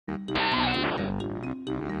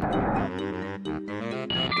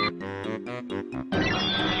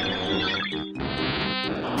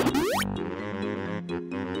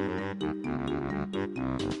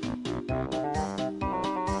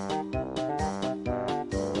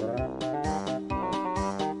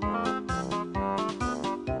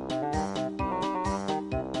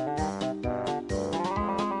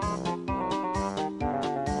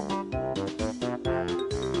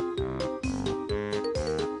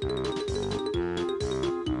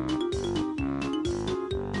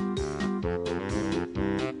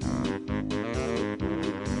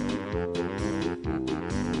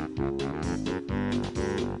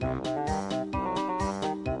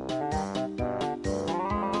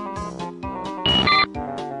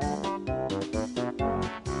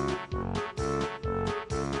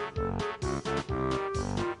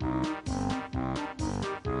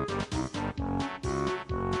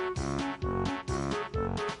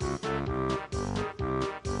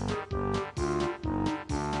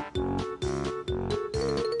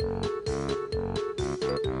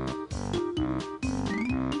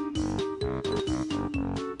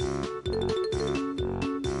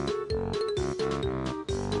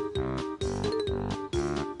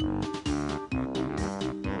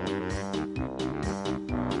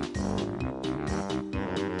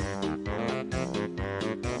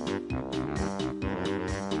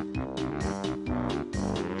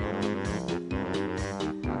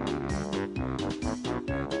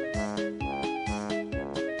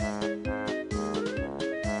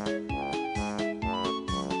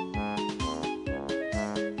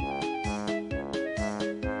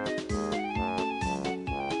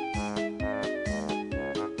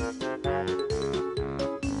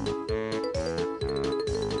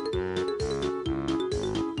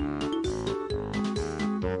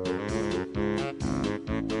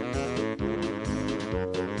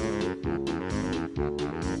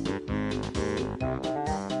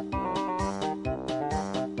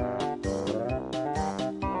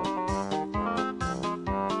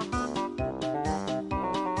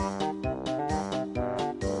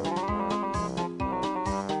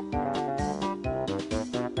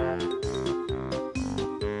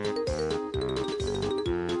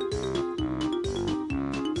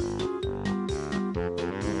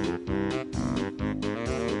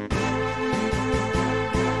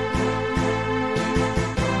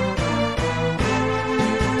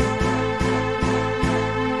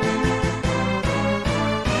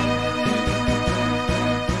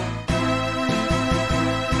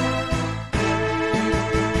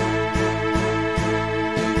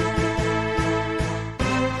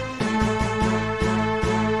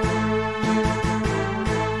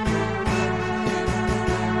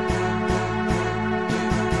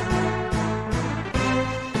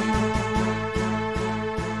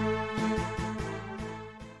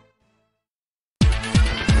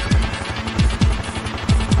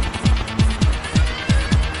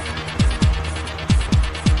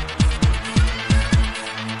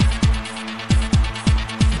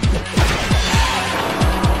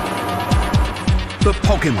The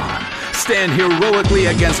Pokémon stand heroically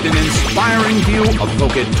against an inspiring view of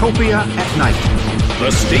Poketopia at night.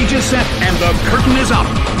 The stage is set and the curtain is up.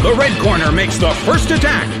 The red corner makes the first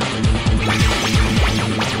attack.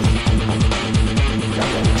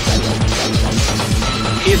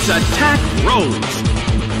 Its attack rolls.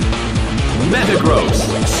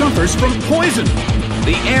 Metagross suffers from poison.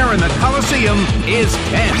 The air in the Colosseum is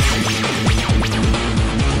tense.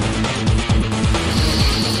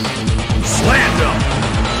 Slammed him!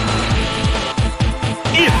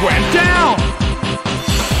 It went down!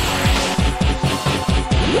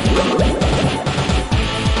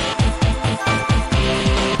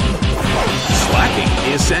 Slaking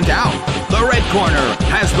is sent out. The red corner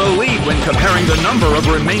has the lead when comparing the number of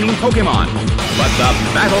remaining Pokémon. But the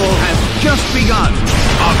battle has just begun.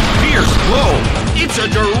 A fierce blow. It's a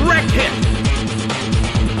direct hit.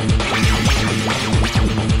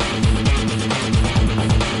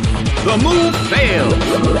 The move fails.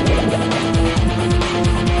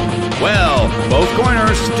 Well, both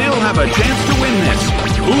corners still have a chance to win this.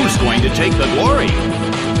 Who's going to take the glory?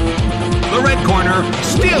 The red corner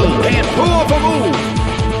still can't pull off a move.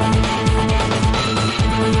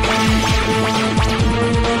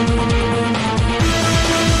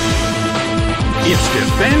 Its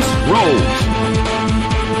defense rolls.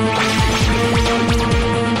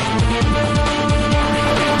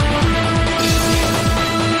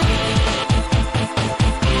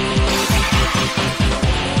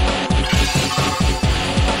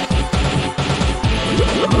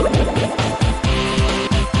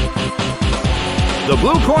 The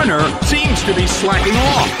blue corner seems to be slacking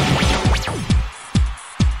off.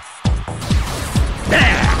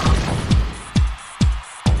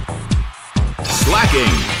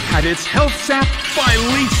 had its health sapped by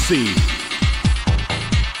Leech Seed.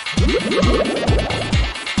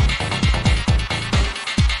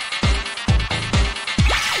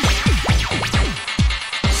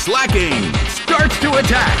 Slaking starts to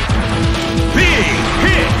attack. Big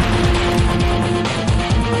hit!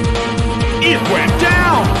 It went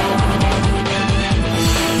down!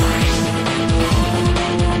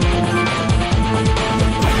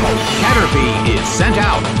 Caterpie is sent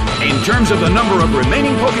out. In terms of the number of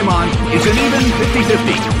remaining Pokémon, it's an even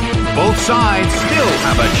 50-50. Both sides still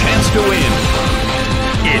have a chance to win.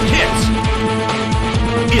 It hits.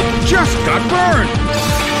 It just got burned.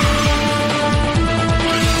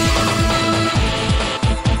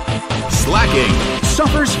 Slaking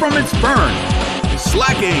suffers from its burn.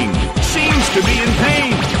 Slaking seems to be in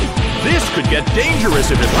pain. This could get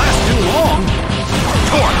dangerous if it lasts too long.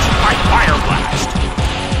 Torch by Fire Blast.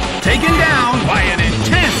 Taken down by an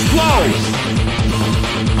intense blow.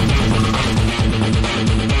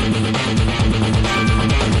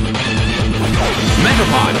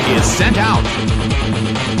 Metapod is sent out.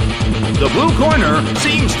 The blue corner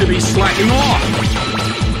seems to be slacking off.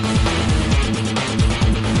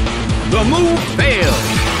 The move failed.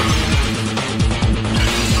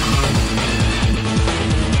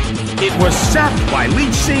 It was sapped by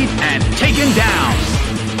Leech Seed and taken down.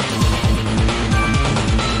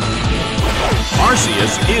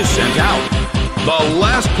 Arceus is sent out. The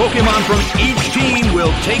last Pokémon from each team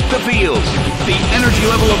will take the field. The energy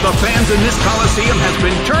level of the fans in this Coliseum has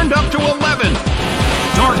been turned up to 11.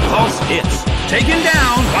 Dark Pulse hits, taken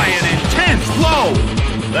down by an intense blow.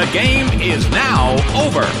 The game is now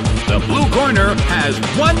over. The blue corner has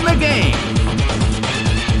won the game.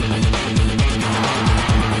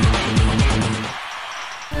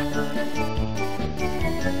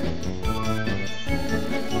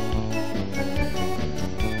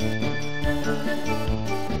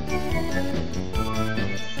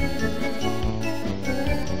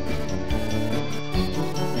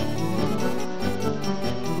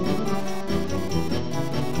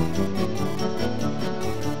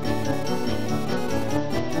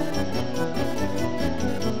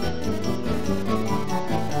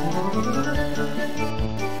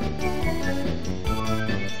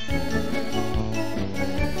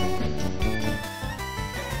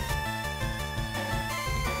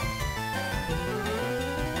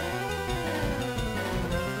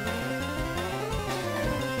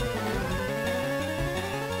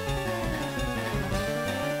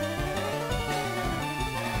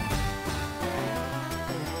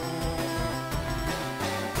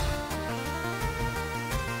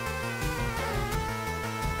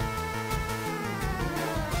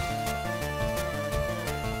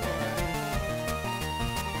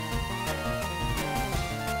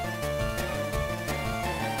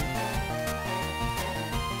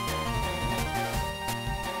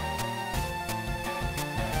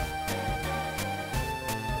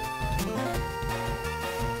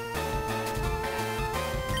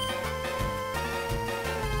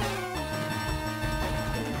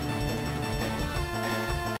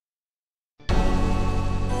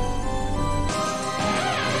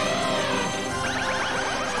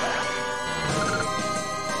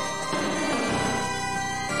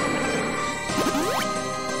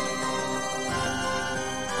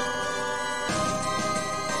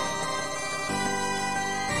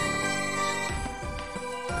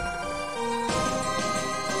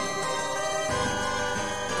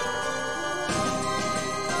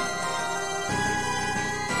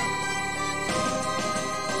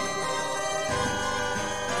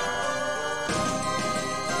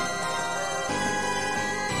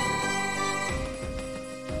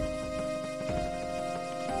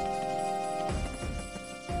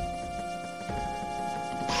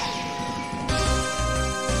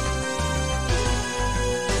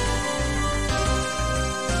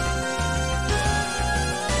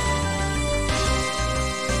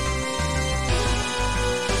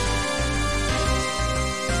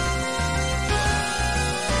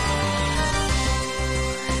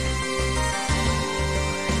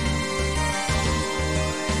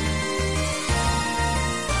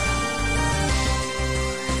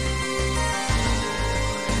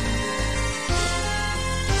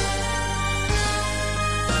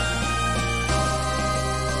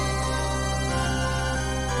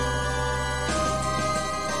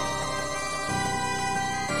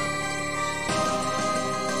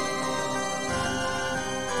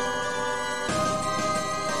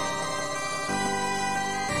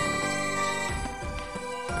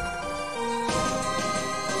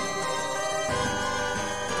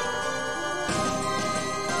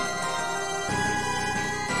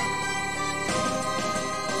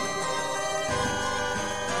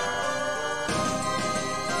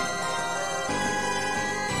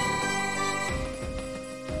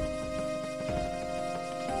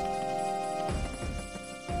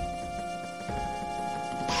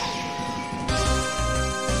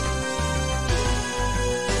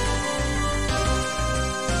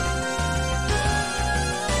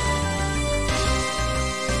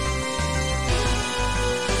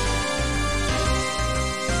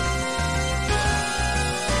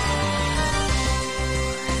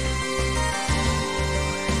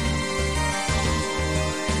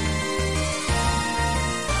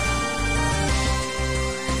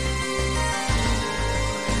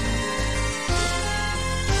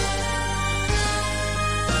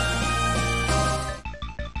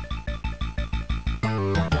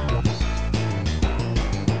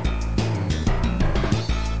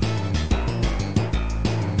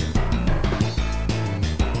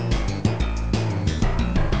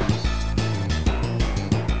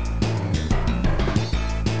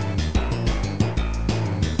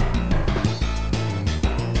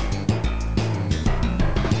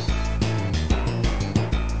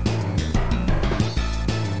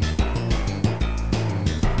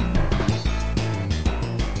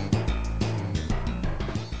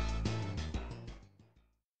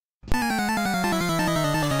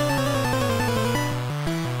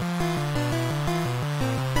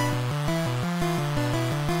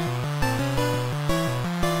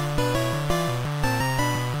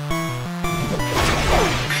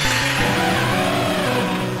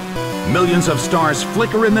 Millions of stars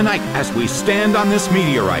flicker in the night as we stand on this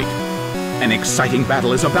meteorite. An exciting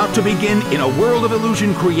battle is about to begin in a world of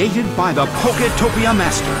illusion created by the Poketopia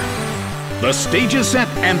Master. The stage is set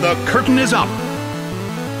and the curtain is up.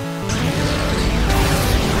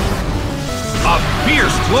 A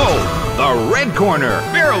fierce blow! The red corner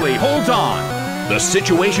barely holds on. The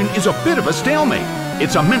situation is a bit of a stalemate.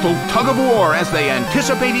 It's a mental tug of war as they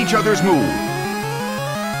anticipate each other's move.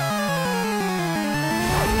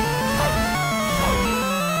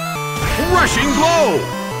 Rushing blow!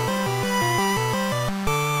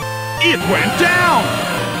 It went down!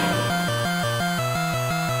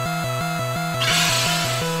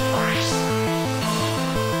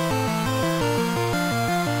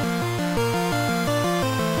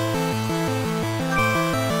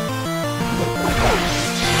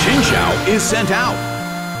 Chinchou is sent out.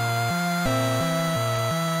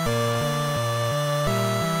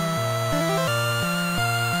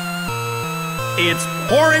 It's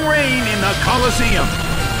pouring rain in the Colosseum.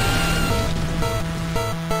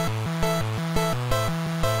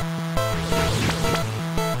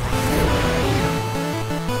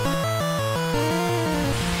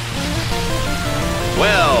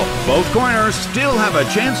 Well, both corners still have a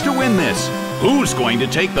chance to win this. Who's going to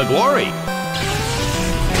take the glory?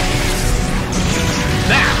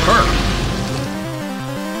 That hurt.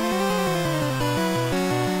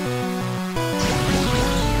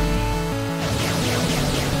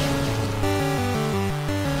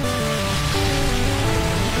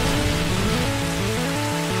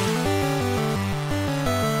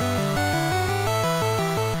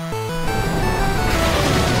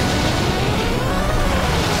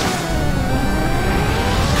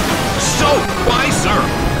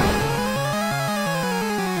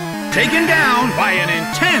 Taken down by an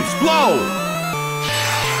intense blow.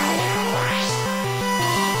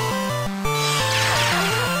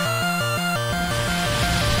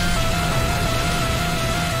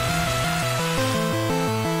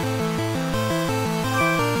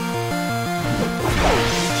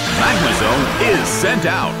 Magnezone is sent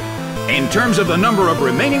out. In terms of the number of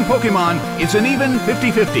remaining Pokémon, it's an even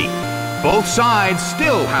 50-50. Both sides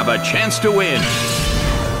still have a chance to win.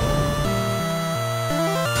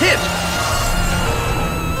 Hit!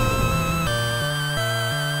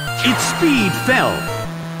 Its speed fell.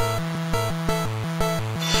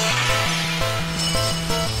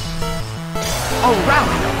 A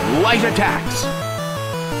rally of light attacks.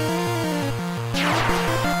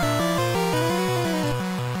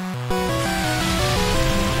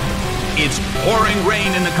 It's pouring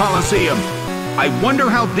rain in the Colosseum. I wonder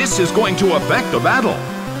how this is going to affect the battle.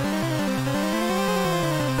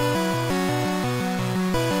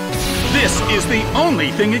 This is the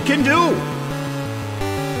only thing it can do!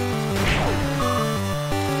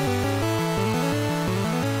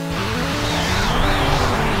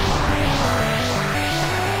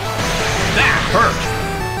 That hurt!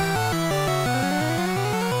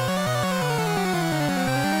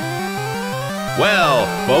 Well,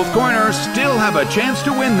 both corners still have a chance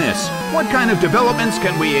to win this. What kind of developments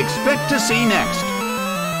can we expect to see next?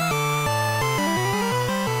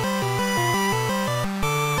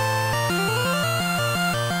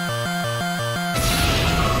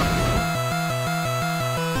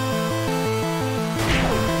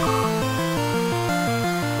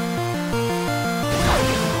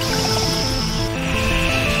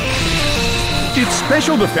 Its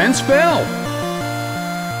special defense fell.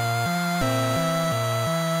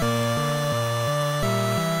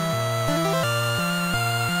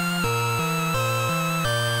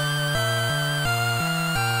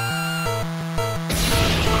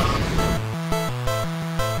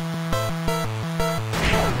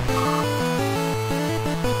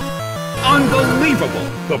 Unbelievable!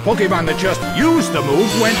 The Pokemon that just used the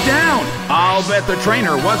move went down. I'll bet the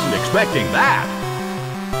trainer wasn't expecting that.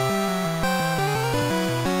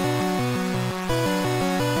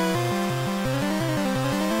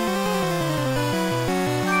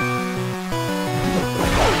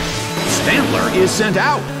 Stantler is sent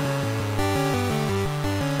out.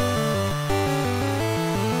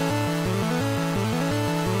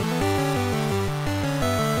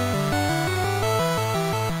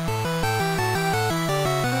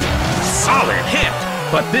 Solid hit,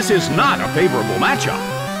 but this is not a favorable matchup.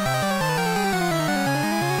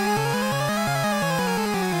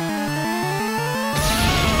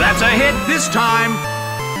 That's a hit this time.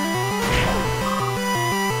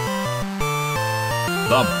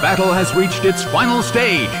 The battle has reached its final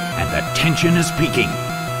stage, and the tension is peaking.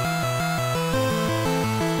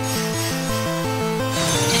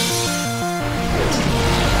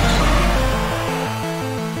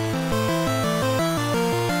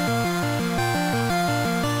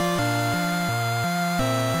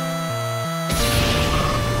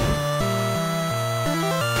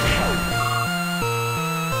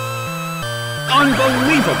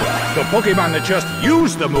 Unbelievable! The Pokemon that just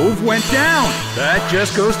used the move went down. That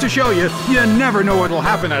just goes to show you, you never know what'll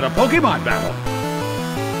happen at a Pokemon battle.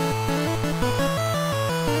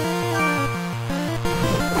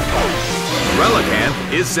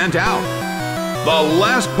 Relicanth is sent out. The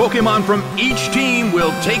last Pokemon from each team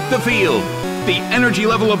will take the field. The energy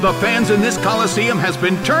level of the fans in this Coliseum has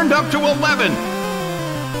been turned up to 11.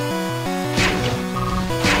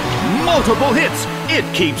 Multiple hits. It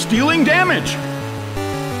keeps dealing damage.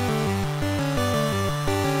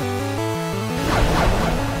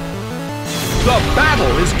 The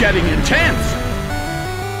battle is getting intense.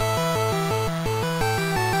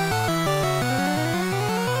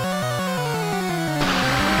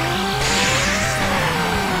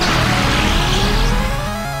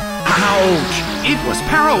 Ouch! It was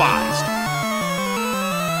paralyzed.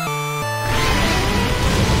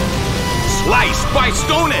 Sliced by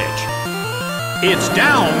Stone Edge. It's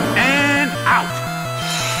down and out.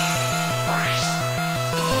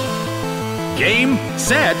 Game,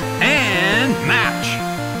 set, and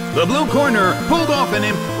match. The blue corner pulled off an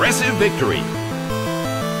impressive victory.